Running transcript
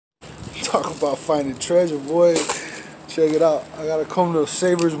Talk about finding treasure, boy. Check it out. I gotta come to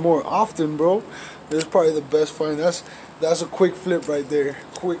Savers more often, bro. This is probably the best find. That's a quick flip right there.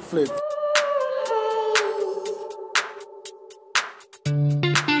 Quick flip.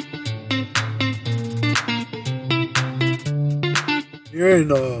 You're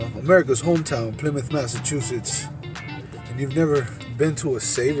in America's hometown, Plymouth, Massachusetts, and you've never been to a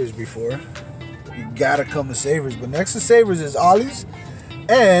Savers before, you gotta come to Savers. But next to Savers is Ollie's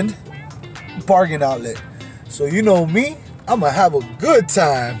and Bargain Outlet. So you know me, I'm gonna have a good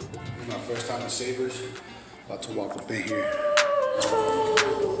time. My first time at Savers, about to walk up in here.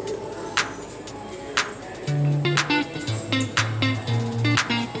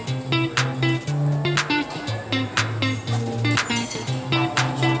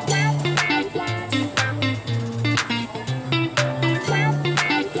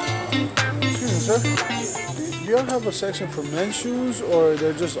 Do y'all have a section for men's shoes, or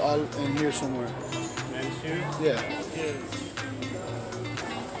they're just all in here somewhere? Men's shoes? Yeah.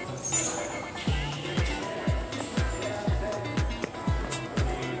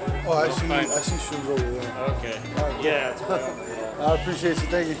 Oh, I see shoes over there. Okay. Right, yeah. I appreciate you.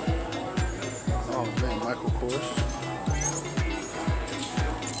 Thank you. Oh man, Michael Kors.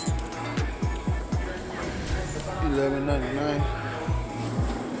 $11.99.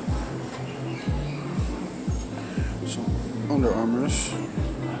 Under Armours,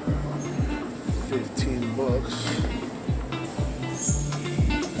 $15.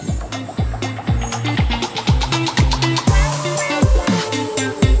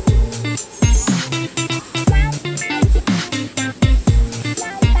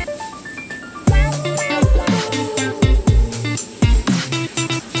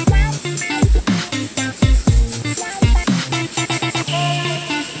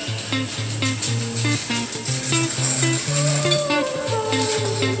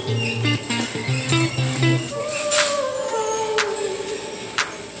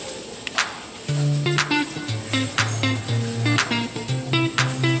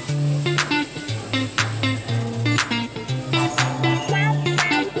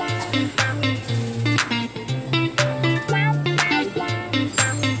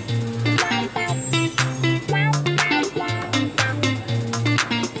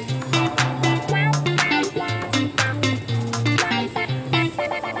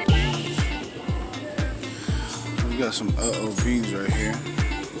 Got some LVs right here,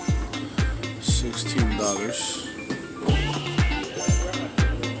 $16.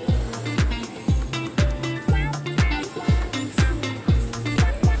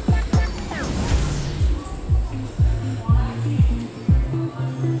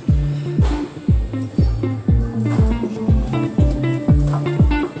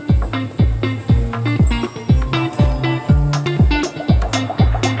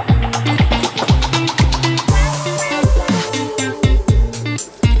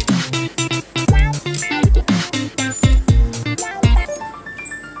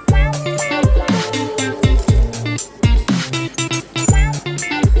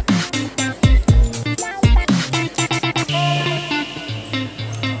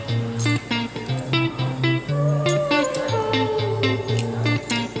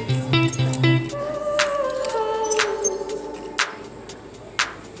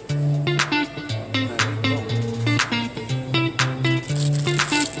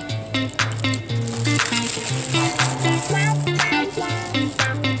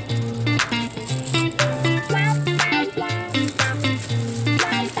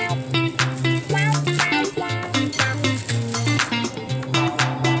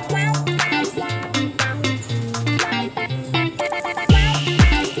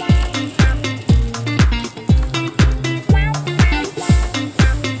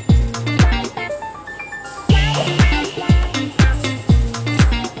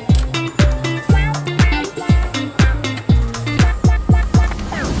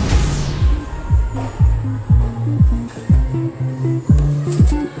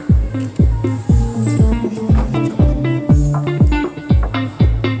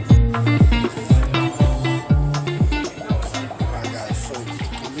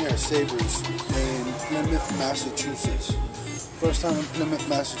 Savers in Plymouth, Massachusetts. First time in Plymouth,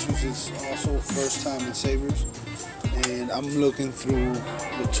 Massachusetts, also first time in Savers. And I'm looking through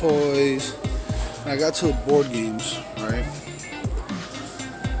the toys. And I got to the board games, right?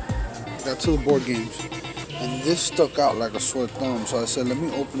 Got to the board games. And this stuck out like a sore thumb. So I said, let me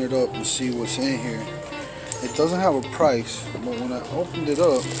open it up and see what's in here. It doesn't have a price, but when I opened it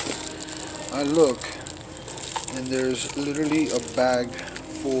up, I look, and there's literally a bag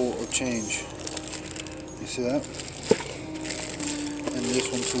full of change. You see that? And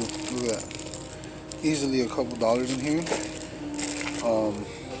this one too. Look at that. Easily a couple dollars in here.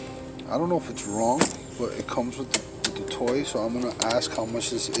 I don't know if it's wrong, but it comes with the toy, so I'm gonna ask how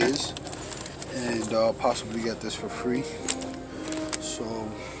much this is, and possibly get this for free. So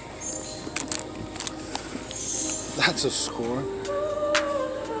that's a score.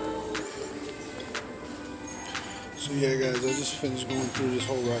 So yeah, guys, I just finished going through this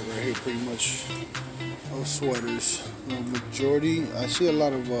whole rack right here, pretty much of sweaters. The majority, I see a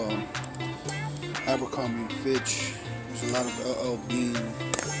lot of Abercrombie and Fitch. There's a lot of LL Bean,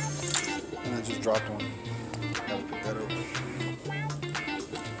 and I just dropped one. Gotta pick that up.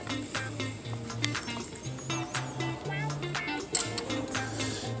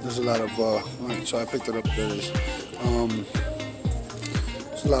 There's a lot of alright, so I picked it up. There it is.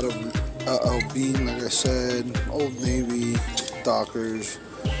 There's a lot of LL Bean, like I said, Old Navy, Dockers.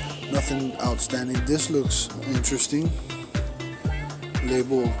 Nothing outstanding. This looks interesting.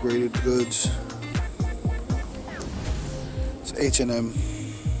 Label of graded goods. It's H&M.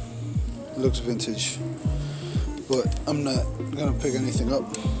 Looks vintage, but I'm not gonna pick anything up.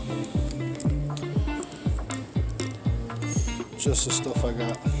 Just the stuff I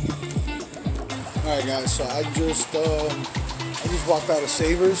got. All right, guys. So I just walked out of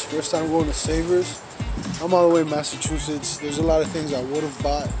Savers. First time going to Savers. I'm all the way in Massachusetts. There's a lot of things I would have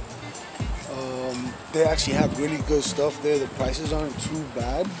bought. They actually have really good stuff there. The prices aren't too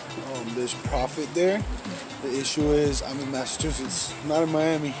bad. There's profit there. The issue is I'm in Massachusetts, not in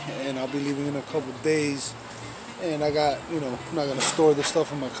Miami, and I'll be leaving in a couple days. And I got, I'm not gonna store the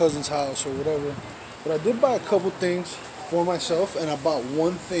stuff in my cousin's house or whatever. But I did buy a couple things for myself, and I bought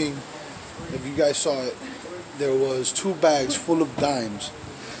one thing. If you guys saw it, there was 2 bags full of dimes.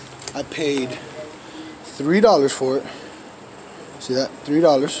 I paid $3 for it. See that?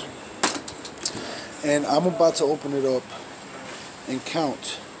 $3. And I'm about to open it up and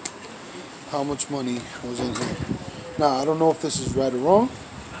count how much money was in here. Now, I don't know if this is right or wrong,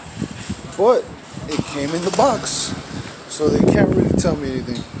 but it came in the box, so they can't really tell me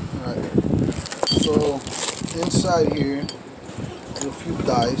anything. Alright, so inside here, there's a few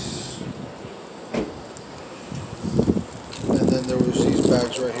dice, and then there was these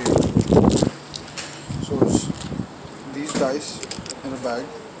bags right here. So there's these dice in a bag.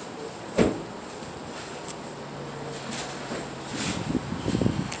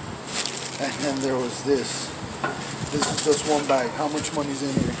 And then there was this. This is just one bag. How much money's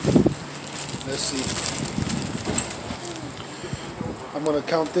in here? Let's see. I'm gonna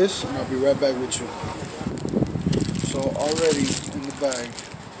count this and I'll be right back with you. So already in the bag,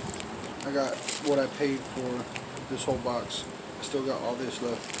 I got what I paid for this whole box. I still got all this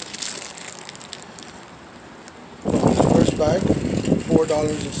left. This first bag,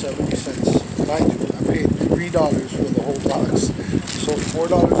 $4.70. Mind you, I paid $3 for the whole box. So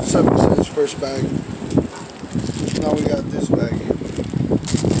 $4.70 first bag. Now we got this bag here.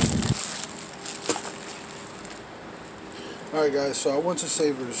 Alright guys, so I went to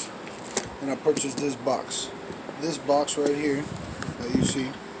Savers and I purchased this box. This box right here that you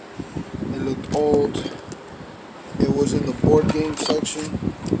see, it looked old. It was in the board game section.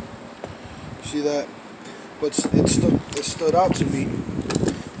 See that? But it stood out to me.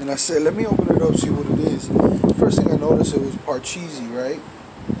 And I said, let me open it up, see what it is. First thing I noticed, it was Parcheesi, right?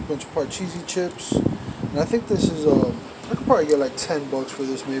 A bunch of Parcheesi chips. And I think this is, I could probably get like $10 for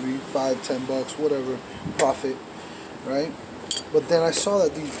this, maybe $5-10, whatever, profit, right? But then I saw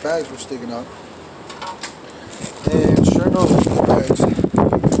that these bags were sticking out. And sure enough, these bags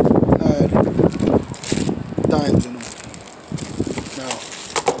had dimes in them. Now,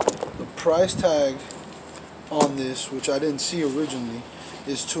 the price tag on this, which I didn't see originally,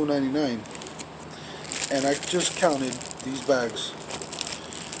 is $2.99, and I just counted these bags,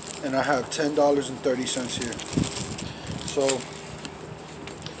 and I have $10.30 here. So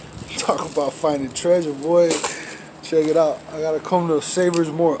talk about finding treasure, boy. Check it out. I gotta come to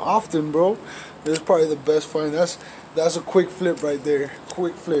Savers more often, bro. This is probably the best find. That's a quick flip right there.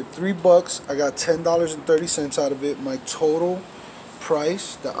 Quick flip. $3. I got $10.30 out of it. My total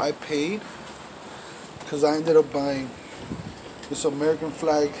price that I paid, because I ended up buying this American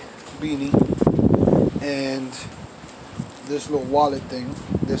flag beanie and this little wallet thing.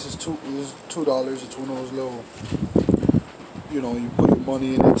 This is $2. It's one of those little, you put your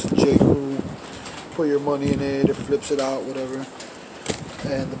money in it. It's a J. Crew. Put your money in it. It flips it out, whatever.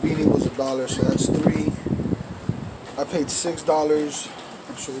 And the beanie was $1, so that's $3. I paid $6. I'll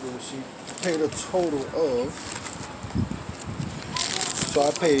show you the receipt. I paid a total of. So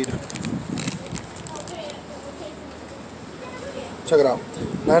I paid. Check it out.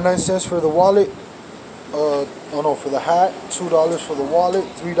 99 cents for the wallet, For the hat, $2 for the wallet,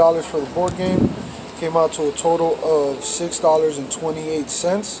 $3 for the board game. Came out to a total of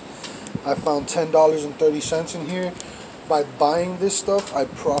 $6.28. I found $10.30 in here. By buying this stuff, I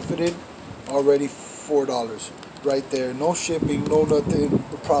profited already $4 right there. No shipping, no nothing.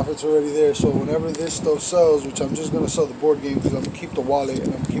 The profit's already there. So whenever this stuff sells, which I'm just gonna sell the board game because I'm gonna keep the wallet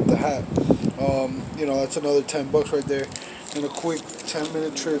and I'm gonna keep the hat. That's another $10 right there, and a quick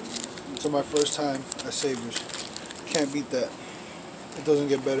 10-minute trip to my first time at Savers. Can't beat that. It doesn't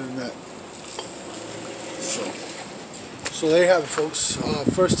get better than that. So there you have it, folks.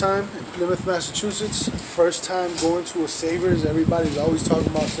 First time in Plymouth, Massachusetts. First time going to a Savers. Everybody's always talking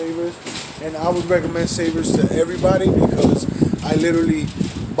about Savers, and I would recommend Savers to everybody because I literally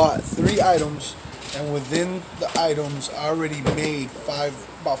bought 3 items, and within the items I already made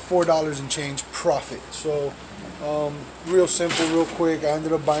about $4 and change profit. So real simple, real quick. I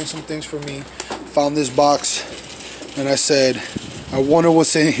ended up buying some things for me. Found this box, and I said, I wonder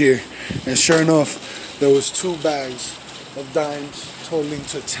what's in here. And sure enough, there was 2 bags of dimes totaling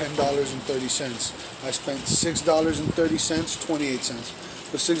to $10.30. I spent $6.30, 28 cents,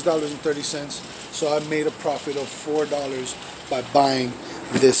 but $6.30. So I made a profit of $4 by buying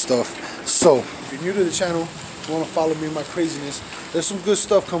this stuff. So if you're new to the channel, you want to follow me in my craziness, there's some good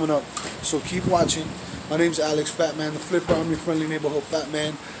stuff coming up. So keep watching. My name's Alex, Fatman, the flipper. I'm your friendly neighborhood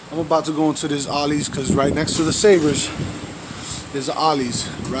Fatman. I'm about to go into this Ollie's because right next to the Savers there's the Ollie's.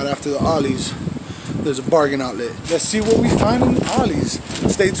 Right after the Ollie's, there's a bargain outlet. Let's see what we find in Ollie's.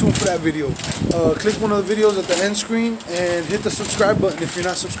 Stay tuned for that video. Click one of the videos at the end screen and hit the subscribe button if you're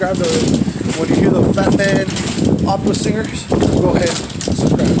not subscribed already. When you hear the Fatman opera singers, go ahead and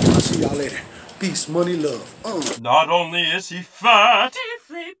subscribe. I'll see y'all later. Peace, money, love. Not only is he fat, He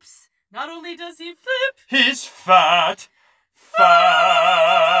flips. Not only does he flip, he's fat.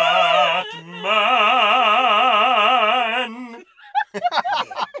 Fat man.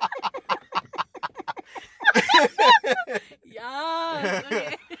 yeah.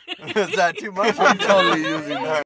 Okay. Is that too much? I'm totally using that.